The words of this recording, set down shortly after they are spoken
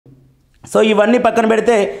So ఇవన్నీ పక్కన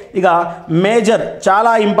పెడితే ఇక మేజర్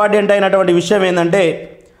చాలా ఇంపార్టెంట్ అయినటువంటి విషయం ఏంటంటే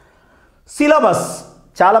సిలబస్.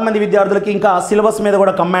 చాలామంది విద్యార్థులకి ఇంకా సిలబస్ మీద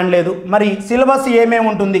కూడా కమాండ్ లేదు. మరి సిలబస్ ఏమేమి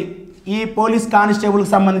ఉంటుంది, ఈ పోలీస్ కానిస్టేబుల్కి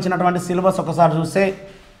సంబంధించినటువంటి సిలబస్ ఒకసారి చూస్తే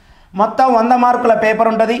మొత్తం 100 మార్కుల పేపర్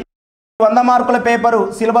ఉంటుంది. 100 మార్కుల పేపరు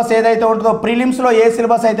సిలబస్ ఏదైతే ఉంటుందో ప్రిలిమ్స్లో ఏ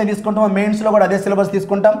సిలబస్ అయితే తీసుకుంటామో మెయిన్స్లో కూడా అదే సిలబస్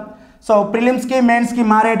తీసుకుంటాం. సో ప్రిలిమ్స్కి మెయిన్స్కి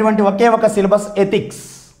మారేటువంటి ఒకే ఒక సిలబస్ ఎథిక్స్.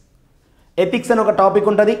 ఎథిక్స్ అని ఒక టాపిక్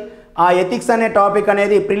ఉంటుంది. ఆ ఎథిక్స్ అనే టాపిక్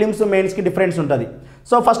అనేది ప్రిలిమ్స్ మెయిన్స్కి డిఫరెన్స్ ఉంటుంది.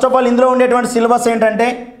 సో ఫస్ట్ ఆఫ్ ఆల్ ఇందులో ఉండేటువంటి సిలబస్ ఏంటంటే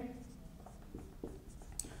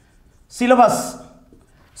syllabus.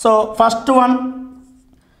 So first one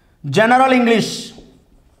general English,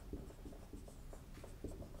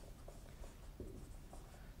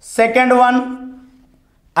 second one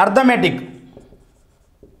arithmetic,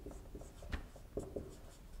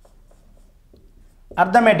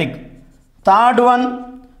 third one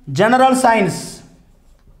general science,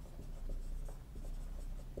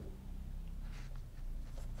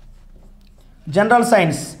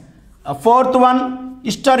 fourth one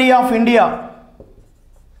history of India,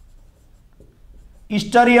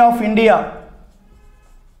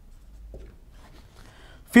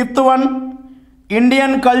 fifth one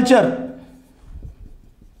Indian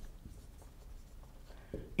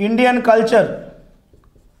culture,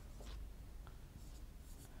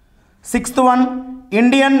 sixth one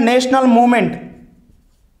Indian national movement,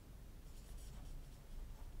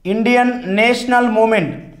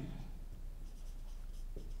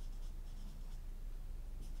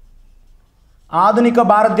 ఆధునిక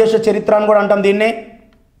భారతదేశ చరిత్ర అని కూడా అంటాం దీన్నే,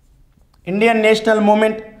 Indian national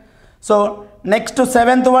movement. So next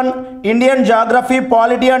seventh one Indian geography,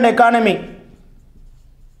 polity and economy,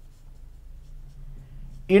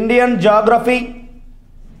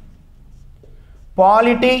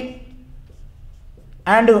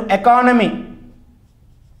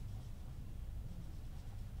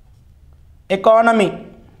 economy.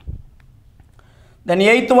 Then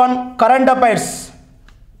eighth one current affairs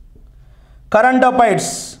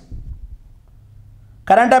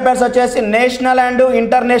వచ్చేసి national and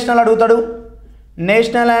international అడుగుతాడు.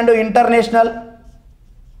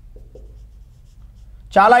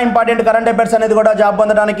 చాలా ఇంపార్టెంట్ కరెంట్ అఫైర్స్ అనేది కూడా జాబ్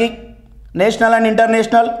పొందడానికి, national and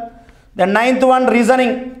international. Then ninth one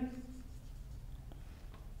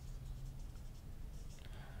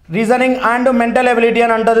reasoning and mental ability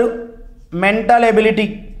అని అంటారు, mental ability.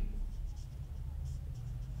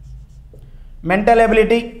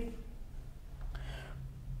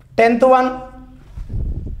 10th one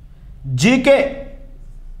GK,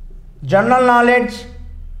 general knowledge.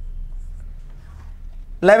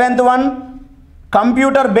 11th one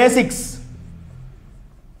computer basics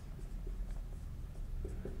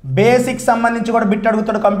సంబంధించి కూడా బిట్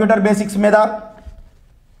అడుగుతాడు కంప్యూటర్ బేసిక్స్ మీద.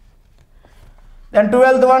 Then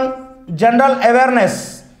 12th one general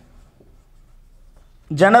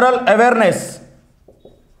awareness.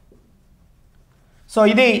 So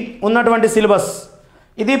ఇది ఉన్నటువంటి syllabus.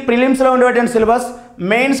 ఇది ప్రిలిమ్స్లో ఉండేటువంటి సిలబస్.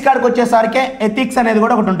 మెయిన్స్ కాడికి వచ్చేసరికి ఎథిక్స్ అనేది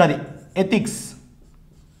కూడా ఒకటి ఉంటుంది.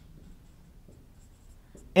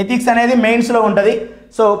 ఎథిక్స్ అనేది మెయిన్స్లో ఉంటుంది.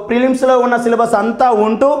 సో ప్రిలిమ్స్లో ఉన్న సిలబస్ అంతా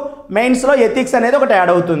ఉంటూ మెయిన్స్లో ఎథిక్స్ అనేది ఒకటి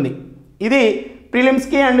యాడ్ అవుతుంది. ఇది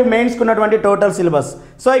ప్రిలిమ్స్కి అండ్ మెయిన్స్కి ఉన్నటువంటి టోటల్ సిలబస్.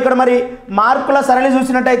 సో ఇక్కడ మరి మార్కుల సరళి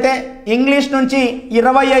చూసినట్టయితే ఇంగ్లీష్ నుంచి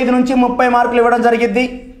 25 నుంచి 30 మార్కులు ఇవ్వడం జరిగిద్ది.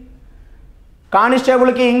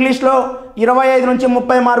 కానిస్టేబుల్కి ఇంగ్లీష్లో 25 నుంచి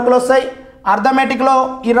 30 మార్కులు వస్తాయి. అర్థమెటిక్లో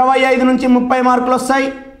 25 నుంచి 30 మార్కులు వస్తాయి.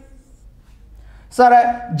 సరే,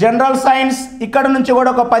 జనరల్ సైన్స్ ఇక్కడ నుంచి కూడా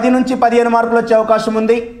ఒక 10 నుంచి 15 మార్కులు వచ్చే అవకాశం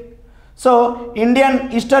ఉంది. So Indian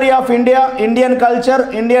history of India, Indian culture,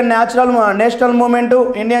 Indian national movement,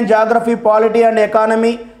 Indian geography, polity and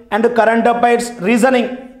economy and current affairs,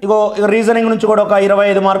 reasoning. Reasoning నుంచి కూడా ఒక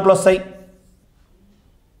 25 మార్కులు వస్తాయి.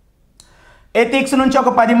 ఎథిక్స్ నుంచి ఒక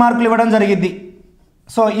 10 మార్కులు ఇవ్వడం జరిగింది.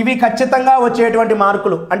 సో ఇవి ఖచ్చితంగా వచ్చేటువంటి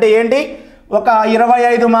మార్కులు. అంటే ఏంటి, ఒక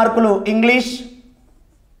 25 మార్కులు ఇంగ్లీష్,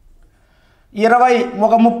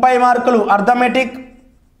 30 మార్కులు అర్థమెటిక్,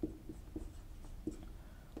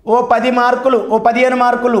 15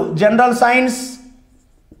 మార్కులు జనరల్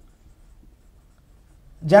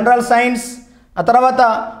సైన్స్, ఆ తర్వాత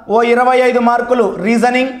 25 మార్కులు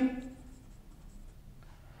రీజనింగ్,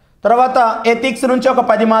 తర్వాత ఎథిక్స్ నుంచి ఒక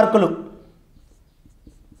 10 మార్కులు.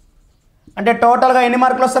 అంటే టోటల్గా ఎన్ని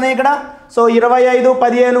మార్కులు వస్తున్నాయి ఇక్కడ? సో 25,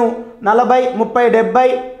 15, 40, 30,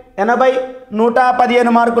 70, 80, 115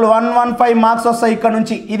 మార్కులు, 115 మార్క్స్ వస్తాయి ఇక్కడ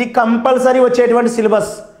నుంచి. ఇది కంపల్సరీ వచ్చేటువంటి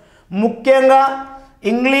సిలబస్. ముఖ్యంగా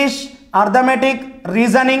ఇంగ్లీష్, అర్థమెటిక్,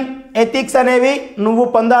 రీజనింగ్, ఎథిక్స్ అనేవి నువ్వు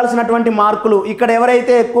పొందాల్సినటువంటి మార్కులు. ఇక్కడ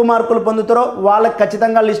ఎవరైతే ఎక్కువ మార్కులు పొందుతారో వాళ్ళకి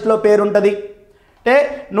ఖచ్చితంగా లిస్టులో పేరు ఉంటుంది. అంటే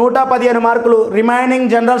 115 మార్కులు.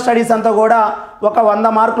 రిమైనింగ్ జనరల్ స్టడీస్ అంతా కూడా ఒక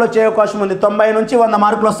 100 మార్కులు వచ్చే అవకాశం ఉంది. 90 నుంచి 100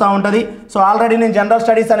 మార్కులు వస్తూ ఉంటుంది. సో ఆల్రెడీ నేను జనరల్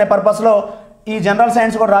స్టడీస్ అనే పర్పస్లో ఈ జనరల్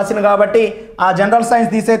సైన్స్ కూడా రాసిన కాబట్టి ఆ జనరల్ సైన్స్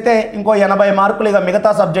తీసేస్తే ఇంకో 80 మార్కులు ఇక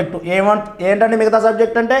మిగతా సబ్జెక్టు ఏంటంటే మిగతా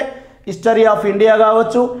సబ్జెక్ట్ అంటే హిస్టరీ ఆఫ్ ఇండియా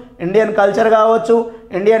కావచ్చు, ఇండియన్ కల్చర్ కావచ్చు,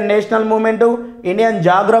 Indian national movement, Indian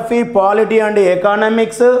geography, polity and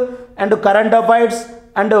economics and current affairs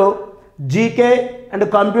and GK and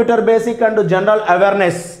computer basic and general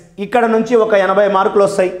awareness. ఇక్కడ నుంచి ఒక 80 మార్కులు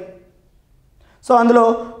వస్తాయి. సో అందులో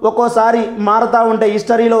ఒక్కోసారి మారుతూ ఉంటాయి.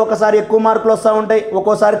 హిస్టరీలో ఒకసారి ఎక్కువ మార్కులు వస్తూ ఉంటాయి,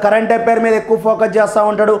 ఒక్కోసారి కరెంట్ అఫైర్ మీద ఎక్కువ ఫోకస్ చేస్తూ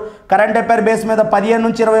ఉంటాడు. కరెంట్ అఫైర్ బేస్ మీద 15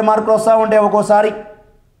 నుంచి 20 మార్కులు వస్తూ ఉంటాయి ఒక్కోసారి.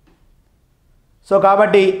 సో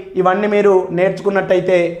కాబట్టి ఇవన్నీ మీరు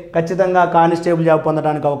నేర్చుకున్నట్టయితే ఖచ్చితంగా కానిస్టేబుల్ జాబ్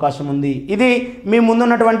పొందడానికి అవకాశం ఉంది. ఇది మీ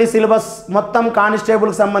ముందున్నటువంటి సిలబస్ మొత్తం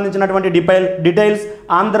కానిస్టేబుల్కి సంబంధించినటువంటి డీటెయిల్స్,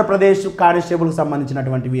 ఆంధ్రప్రదేశ్ కానిస్టేబుల్కి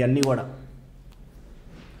సంబంధించినటువంటివి అన్నీ కూడా.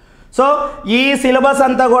 సో ఈ సిలబస్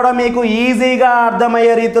అంతా కూడా మీకు ఈజీగా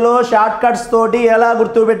అర్థమయ్యే రీతిలో షార్ట్ కట్స్ తోటి ఎలా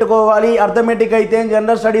గుర్తుపెట్టుకోవాలి, అర్థమెటిక్ అయితే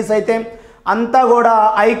జనరల్ స్టడీస్ అయితే అంతా కూడా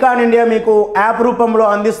ఐకాన్ ఇండియా మీకు యాప్ రూపంలో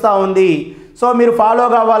అందిస్తూ ఉంది. సో మీరు ఫాలో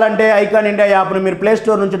కావాలంటే ఐకాన్ ఇండియా యాప్ను మీరు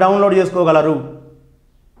ప్లేస్టోర్ నుంచి డౌన్లోడ్ చేసుకోగలరు.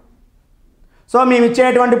 సో మేము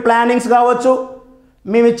ఇచ్చేటువంటి ప్లానింగ్స్ కావచ్చు,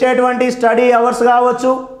 మేము ఇచ్చేటువంటి స్టడీ అవర్స్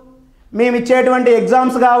కావచ్చు, మేము ఇచ్చేటువంటి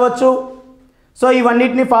ఎగ్జామ్స్ కావచ్చు. సో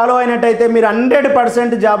ఇవన్నిటిని ఫాలో అయినట్టయితే మీరు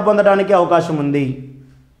 100% జాబ్ పొందడానికి అవకాశం ఉంది.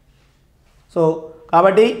 సో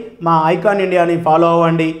కాబట్టి మా ఐకాన్ ఇండియాని ఫాలో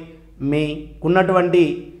అవ్వండి. మీకున్నటువంటి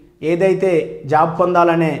ఏదైతే జాబ్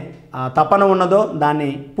పొందాలనే తపన ఉన్నదో దాన్ని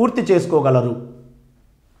పూర్తి చేసుకోగలరు.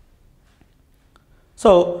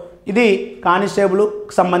 సో ఇది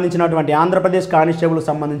కానిస్టేబుల్కి సంబంధించినటువంటి ఆంధ్రప్రదేశ్ కానిస్టేబుల్కి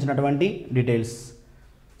సంబంధించినటువంటి డీటెయిల్స్.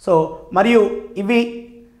 సో మరియు ఇవి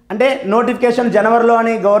అంటే నోటిఫికేషన్ జనవరిలో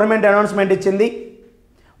అని గవర్నమెంట్ అనౌన్స్మెంట్ ఇచ్చింది.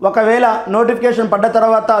 ఒకవేళ నోటిఫికేషన్ పడ్డ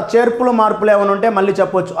తర్వాత చేర్పులు మార్పులు ఏమైనా ఉంటే మళ్ళీ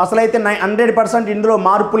చెప్పవచ్చు. అసలైతే 100% ఇందులో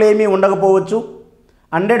మార్పులు ఏమీ ఉండకపోవచ్చు.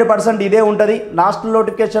 100% ఇదే ఉంటుంది. లాస్ట్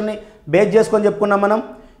నోటిఫికేషన్ని బేస్ చేసుకొని చెప్పుకున్నాం మనం.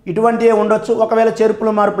 ఇటువంటివే ఉండొచ్చు. ఒకవేళ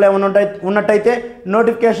చేర్పులు మార్పులు ఏమైనా ఉన్నట్టయితే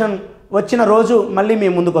నోటిఫికేషన్ వచ్చిన రోజు మళ్ళీ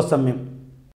మేము ముందుకు వస్తాం మేము.